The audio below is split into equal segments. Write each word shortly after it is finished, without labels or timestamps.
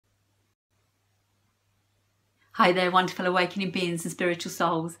Hi there, wonderful awakening beings and spiritual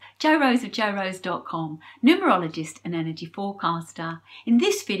souls. Jo Rose of JoRose.com, numerologist and energy forecaster. In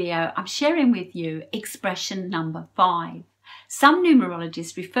this video, I'm sharing with you expression number 5. Some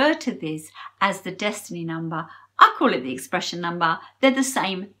numerologists refer to this as the destiny number. I call it the expression number. They're the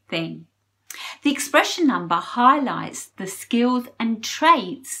same thing. The expression number highlights the skills and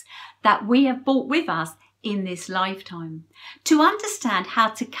traits that we have brought with us in this lifetime. To understand how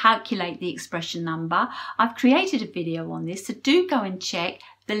to calculate the expression number, I've created a video on this, so do go and check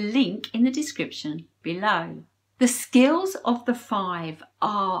the link in the description below. The skills of the 5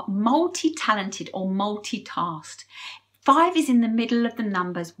 are multi-talented or multitasked. 5 is in the middle of the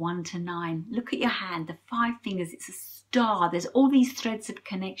numbers 1 to 9. Look at your hand, the 5 fingers, it's a star. There's all these threads of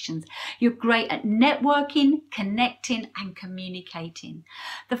connections. You're great at networking, connecting and communicating.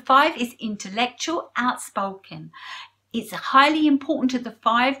 The 5 is intellectual, outspoken. It's highly important to the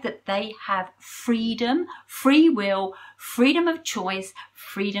 5 that they have freedom, free will, freedom of choice,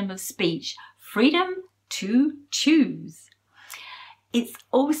 freedom of speech, freedom to choose. It's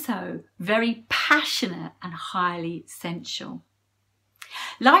also very passionate and highly sensual.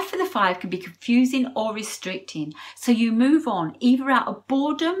 Life for the 5 can be confusing or restricting, so you move on either out of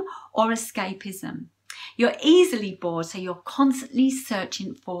boredom or escapism. You're easily bored, so you're constantly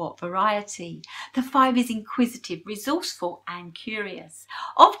searching for variety. The 5 is inquisitive, resourceful and curious,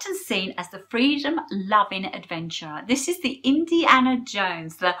 often seen as the freedom-loving adventurer. This is the Indiana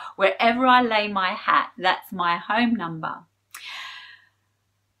Jones, the wherever I lay my hat, that's my home number.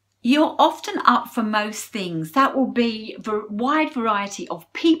 You're often up for most things. That will be a wide variety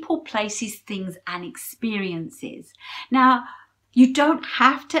of people, places, things and experiences. Now, you don't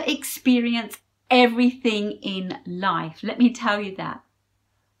have to experience everything in life. Let me tell you that.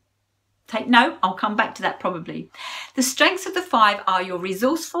 Take note, I'll come back to that probably. The strengths of the 5 are you're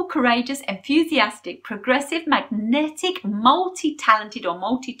resourceful, courageous, enthusiastic, progressive, magnetic, multi-talented or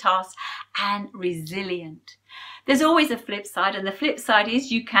multitask and resilient. There's always a flip side, and the flip side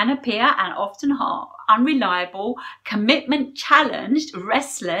is you can appear and often unreliable, commitment challenged,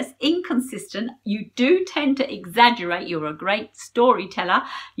 restless, inconsistent. You do tend to exaggerate. You're a great storyteller.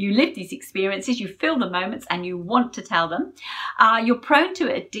 You live these experiences, you feel the moments and you want to tell them. You're prone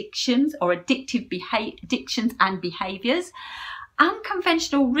to addictions or addictions and behaviors.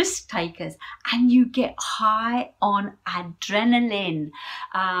 Unconventional risk takers, and you get high on adrenaline.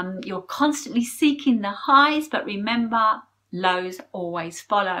 You're constantly seeking the highs, but remember, lows always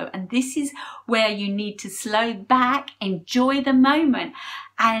follow. And this is where you need to slow back, enjoy the moment,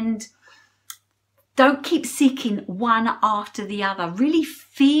 and don't keep seeking one after the other. Really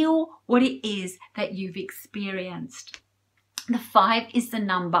feel what it is that you've experienced. The 5 is the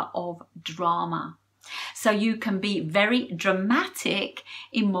number of drama. So you can be very dramatic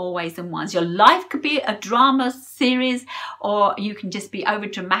in more ways than one. Your life could be a drama series, or you can just be over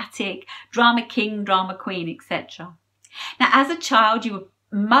dramatic, drama king, drama queen, etc. Now, as a child, you were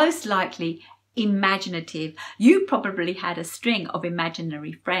most likely imaginative. You probably had a string of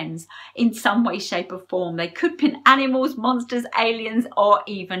imaginary friends in some way, shape or form. They could be animals, monsters, aliens, or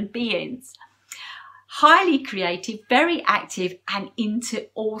even beings. Highly creative, very active and into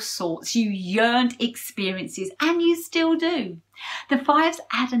all sorts. You yearned experiences and you still do. The 5s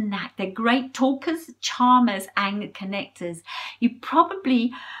add a knack. They're great talkers, charmers and connectors. You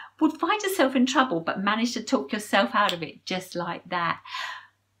probably would find yourself in trouble but manage to talk yourself out of it just like that.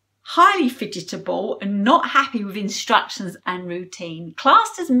 Highly fidgetable and not happy with instructions and routine.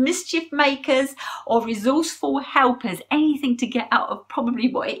 Classed as mischief makers or resourceful helpers, anything to get out of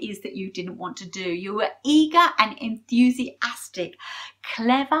probably what it is that you didn't want to do. You were eager and enthusiastic,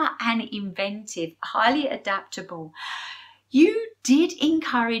 clever and inventive, highly adaptable. You did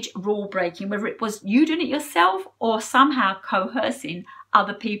encourage rule breaking, whether it was you doing it yourself or somehow coercing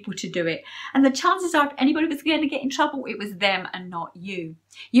other people to do it. And the chances are if anybody was going to get in trouble, it was them and not you.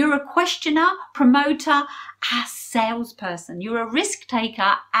 You're a questioner, promoter, a salesperson. You're a risk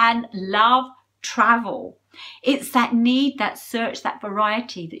taker and love travel. It's that need, that search, that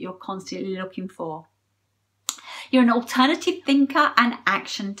variety that you're constantly looking for. You're an alternative thinker and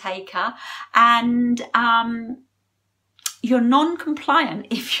action taker, and you're non-compliant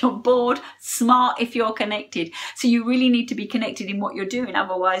if you're bored, smart if you're connected. So you really need to be connected in what you're doing.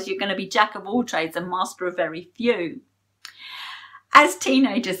 Otherwise, you're going to be jack of all trades and master of very few. As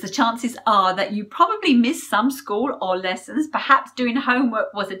teenagers, the chances are that you probably missed some school or lessons. Perhaps doing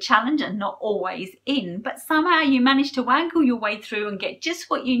homework was a challenge and not always in, but somehow you managed to wangle your way through and get just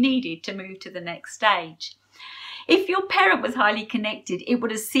what you needed to move to the next stage. If your parent was highly connected, it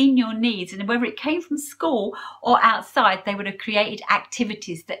would have seen your needs, and whether it came from school or outside, they would have created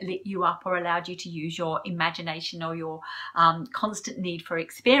activities that lit you up or allowed you to use your imagination or your constant need for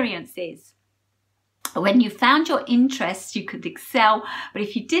experiences. When you found your interests, you could excel, but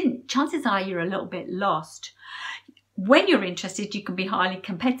if you didn't, chances are you're a little bit lost. When you're interested, you can be highly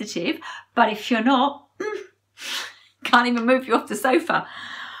competitive, but if you're not, can't even move you off the sofa.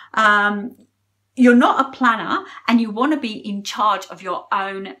 You're not a planner, and you want to be in charge of your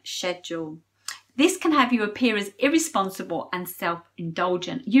own schedule. This can have you appear as irresponsible and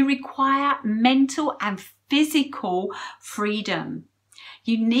self-indulgent. You require mental and physical freedom.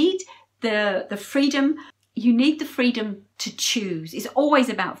 You need the freedom. You need the freedom to choose. It's always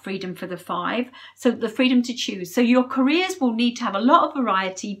about freedom for the 5. So the freedom to choose. So your careers will need to have a lot of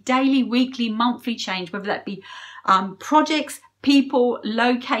variety, daily, weekly, monthly change, whether that be projects, people,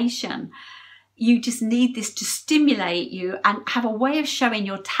 location. You just need this to stimulate you and have a way of showing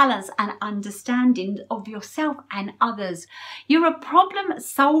your talents and understanding of yourself and others. You're a problem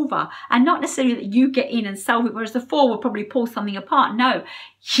solver, and not necessarily that you get in and solve it, whereas the 4 will probably pull something apart. No,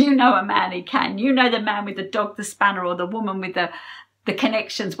 you know a man who can. You know the man with the dog, the spanner, or the woman with the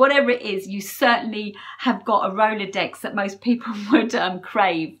connections. Whatever it is, you certainly have got a Rolodex that most people would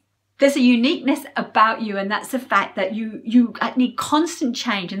crave. There's a uniqueness about you, and that's the fact that you need constant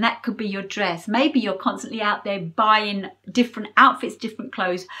change, and that could be your dress. Maybe you're constantly out there buying different outfits, different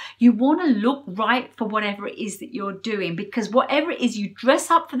clothes. You want to look right for whatever it is that you're doing, because whatever it is, you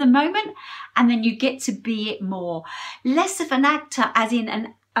dress up for the moment and then you get to be it more. Less of an actor as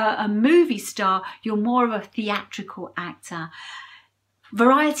in a movie star, you're more of a theatrical actor.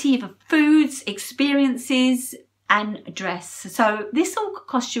 Variety of foods, experiences, and dress. So this all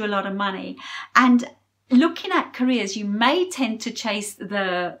costs you a lot of money. And looking at careers, you may tend to chase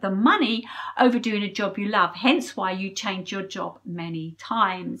the money over doing a job you love, hence why you change your job many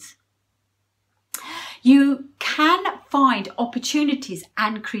times. You can find opportunities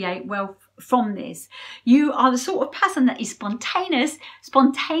and create wealth from this. You are the sort of person that is spontaneous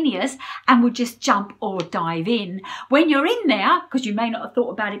and will just jump or dive in. When you're in there, because you may not have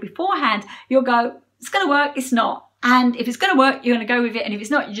thought about it beforehand, you'll go, it's going to work, it's not. And if it's going to work, you're going to go with it. And if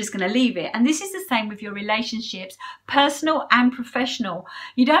it's not, you're just going to leave it. And this is the same with your relationships, personal and professional.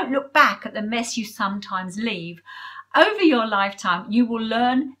 You don't look back at the mess you sometimes leave. Over your lifetime, you will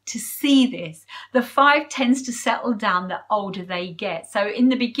learn to see this. The 5 tends to settle down the older they get. So in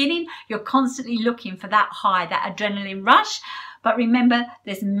the beginning, you're constantly looking for that high, that adrenaline rush. But remember,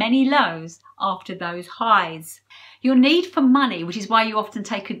 there's many lows after those highs. Your need for money, which is why you often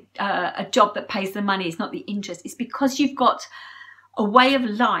take a job that pays the money, it's not the interest. It's because you've got a way of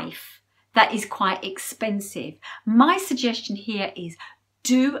life that is quite expensive. My suggestion here is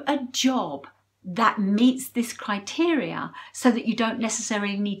do a job that meets this criteria so that you don't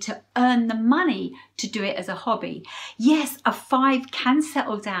necessarily need to earn the money to do it as a hobby. Yes, a 5 can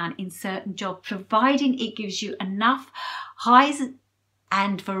settle down in certain jobs, providing it gives you enough highs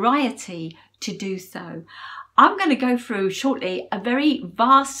and variety to do so. I'm going to go through shortly a very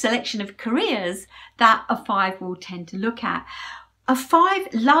vast selection of careers that a 5 will tend to look at. A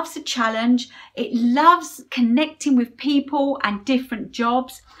 5 loves a challenge. It loves connecting with people and different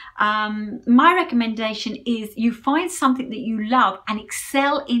jobs. My recommendation is you find something that you love and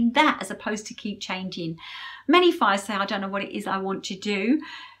excel in that, as opposed to keep changing. Many 5s say, I don't know what it is I want to do.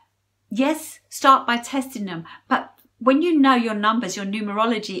 Yes, start by testing them. But when you know your numbers, your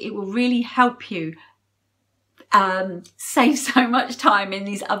numerology, it will really help you save so much time in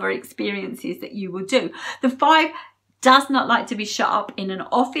these other experiences that you will do. The 5 does not like to be shut up in an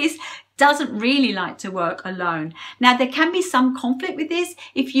office, doesn't really like to work alone. Now, there can be some conflict with this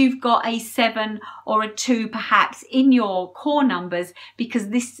if you've got a 7 or a 2 perhaps in your core numbers, because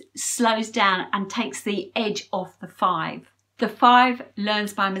this slows down and takes the edge off the 5. The 5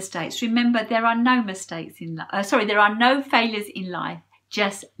 learns by mistakes. Remember, there are no mistakes in life. There are no failures in life,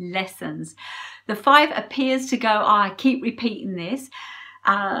 just lessons. The 5 appears to go, I keep repeating this.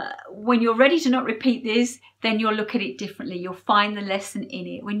 When you're ready to not repeat this, then you'll look at it differently. You'll find the lesson in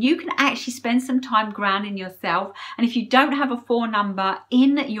it. When you can actually spend some time grounding yourself, and if you don't have a 4 number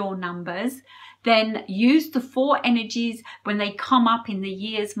in your numbers, then use the 4 energies when they come up in the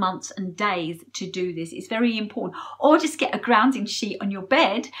years, months and days to do this. It's very important. Or just get a grounding sheet on your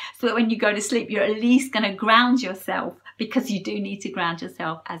bed so that when you go to sleep, you're at least going to ground yourself, because you do need to ground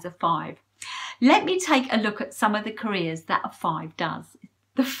yourself as a 5. Let me take a look at some of the careers that a 5 does.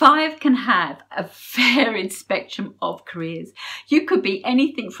 The 5 can have a varied spectrum of careers. You could be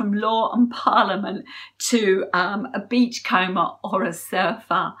anything from law and parliament to a beachcomber or a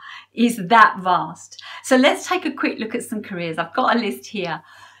surfer is that vast. So let's take a quick look at some careers. I've got a list here.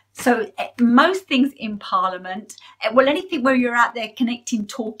 So most things in Parliament, well, anything where you're out there connecting,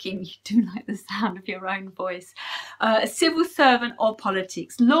 talking, you do like the sound of your own voice, a civil servant or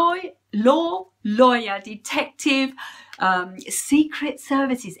politics, law, lawyer, detective, secret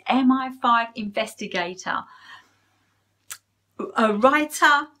services, MI5 investigator, a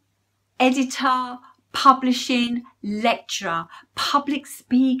writer, editor, publishing, lecturer, public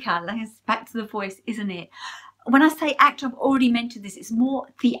speaker. Back to the voice, isn't it? When I say actor, I've already mentioned this, it's more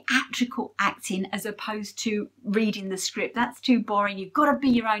theatrical acting as opposed to reading the script. That's too boring. You've got to be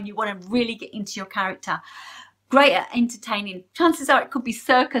your own. You want to really get into your character. Great at entertaining. Chances are it could be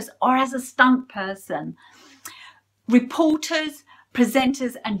circus or as a stunt person. Reporters,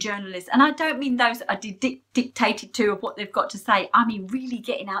 presenters and journalists. And I don't mean those that are dictated to of what they've got to say. I mean really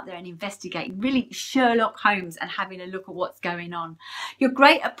getting out there and investigating, really Sherlock Holmes and having a look at what's going on. You're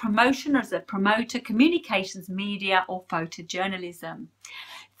great at promotion as a promoter, communications, media or photojournalism.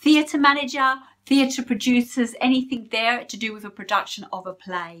 Theatre manager, theatre producers, anything there to do with a production of a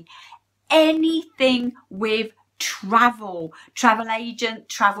play. Anything with travel, travel agent,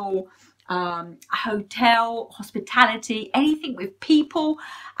 travel hotel, hospitality, anything with people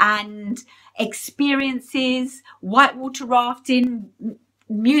and experiences, whitewater rafting,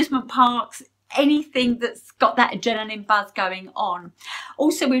 amusement parks, anything that's got that adrenaline buzz going on.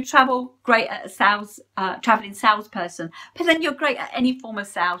 Also with travel, great at a sales, traveling salesperson, but then you're great at any form of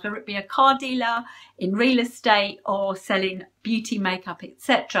sales, whether it be a car dealer, in real estate or selling beauty, makeup,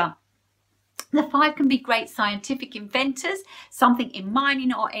 etc. The 5 can be great scientific inventors, something in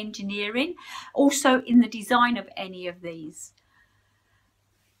mining or engineering, also in the design of any of these.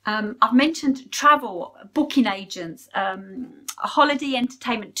 I've mentioned travel, booking agents, holiday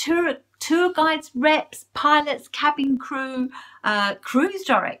entertainment, tour guides, reps, pilots, cabin crew, cruise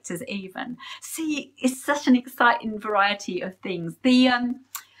directors even. See, it's such an exciting variety of things. The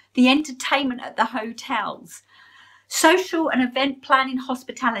entertainment at the hotels. Social and event planning,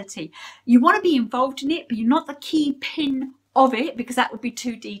 hospitality. You want to be involved in it, but you're not the key pin of it because that would be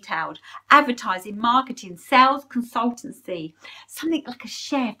too detailed. Advertising, marketing, sales, consultancy, something like a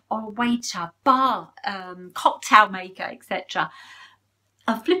chef or a waiter, bar, cocktail maker, etc.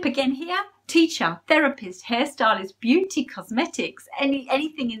 I'll flip again here. Teacher, therapist, hairstylist, beauty, cosmetics,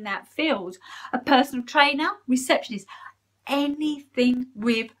 anything in that field. A personal trainer, receptionist, anything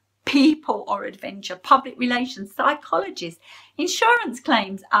with people or adventure, public relations, psychologist, insurance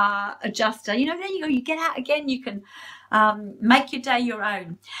claims adjuster. You know, there you go, you get out again, you can make your day your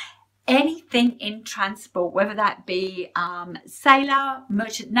own. Anything in transport, whether that be sailor,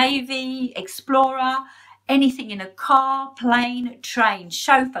 merchant navy, explorer, anything in a car, plane, train,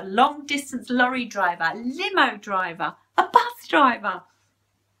 chauffeur, long distance lorry driver, limo driver, a bus driver.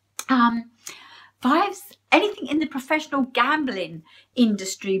 5, anything in the professional gambling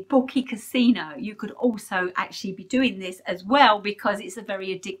industry, bookie, casino. You could also actually be doing this as well because it's a very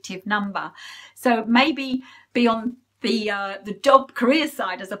addictive number. So maybe be on the job career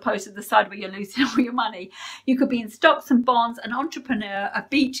side as opposed to the side where you're losing all your money. You could be in stocks and bonds, an entrepreneur, a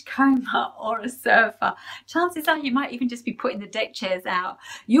beachcomber or a surfer. Chances are you might even just be putting the deck chairs out.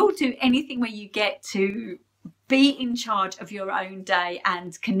 You'll do anything where you get to be in charge of your own day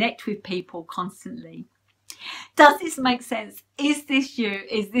and connect with people constantly. Does this make sense? Is this you?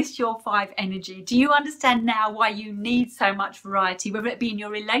 Is this your 5 energy? Do you understand now why you need so much variety, whether it be in your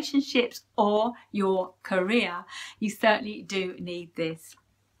relationships or your career? You certainly do need this.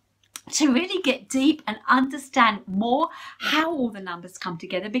 To really get deep and understand more how all the numbers come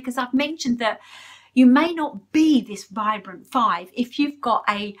together, because I've mentioned that you may not be this vibrant 5 if you've got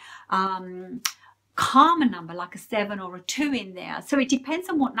a calmer number like a 7 or a 2 in there. So it depends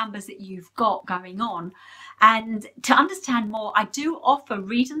on what numbers that you've got going on. And to understand more, I do offer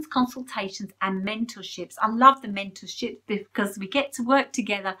readings, consultations and mentorships. I love the mentorship because we get to work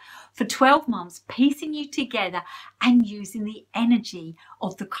together for 12 months, piecing you together and using the energy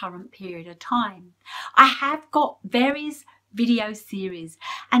of the current period of time. I have got various video series,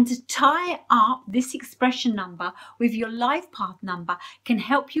 and to tie up this expression number with your life path number can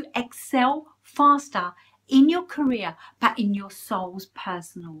help you excel faster in your career but in your soul's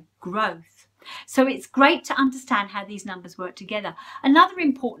personal growth. So it's great to understand how these numbers work together. Another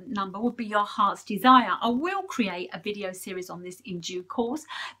important number would be your heart's desire. I will create a video series on this in due course,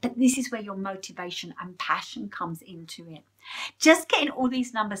 but this is where your motivation and passion comes into it. Just getting all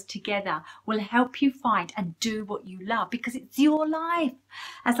these numbers together will help you find and do what you love, because it's your life.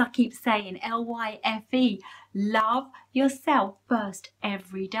 As I keep saying, LYFE, love yourself first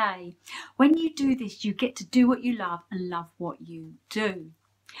every day. When you do this, you get to do what you love and love what you do.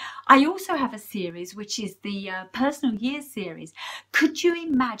 I also have a series which is the personal year series. Could you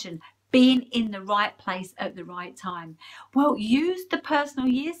imagine being in the right place at the right time? Well, use the personal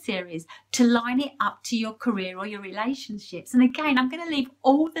year series to line it up to your career or your relationships. And again, I'm going to leave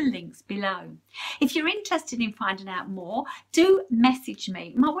all the links below. If you're interested in finding out more, do message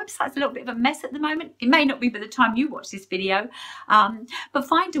me. My website's a little bit of a mess at the moment. It may not be by the time you watch this video, but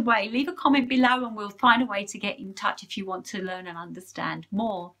find a way. Leave a comment below and we'll find a way to get in touch if you want to learn and understand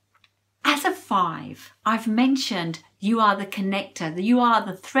more. As a 5, I've mentioned you are the connector, you are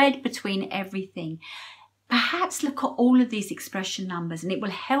the thread between everything. Perhaps look at all of these expression numbers and it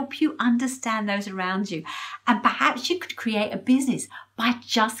will help you understand those around you. And perhaps you could create a business by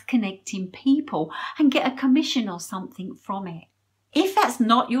just connecting people and get a commission or something from it. If that's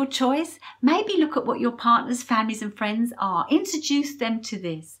not your choice, maybe look at what your partners, families and friends are. Introduce them to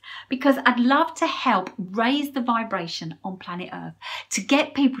this, because I'd love to help raise the vibration on planet Earth to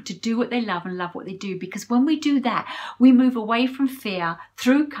get people to do what they love and love what they do. Because when we do that, we move away from fear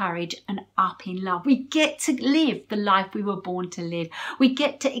through courage and up in love. We get to live the life we were born to live. We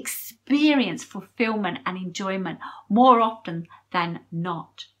get to experience fulfillment and enjoyment more often than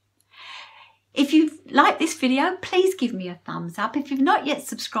not. If you've liked this video, please give me a thumbs up. If you've not yet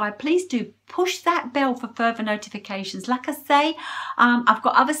subscribed, please do push that bell for further notifications. Like I say, I've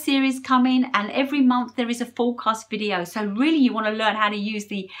got other series coming and every month there is a forecast video. So really you want to learn how to use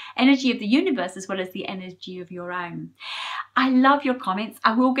the energy of the universe as well as the energy of your own. I love your comments.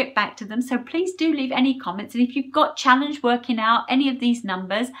 I will get back to them. So please do leave any comments. And if you've got challenge working out any of these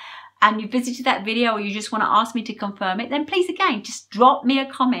numbers, and you visited that video or you just want to ask me to confirm it, then please again, just drop me a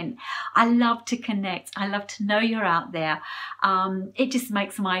comment. I love to connect. I love to know you're out there. It just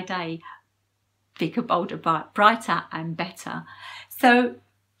makes my day bigger, bolder, brighter and better. So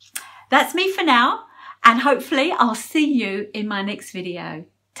that's me for now. And hopefully I'll see you in my next video.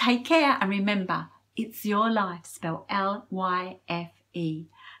 Take care and remember, it's your life, spelled LYFE.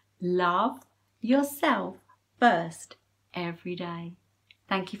 Love yourself first every day.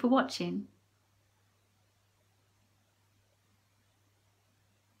 Thank you for watching.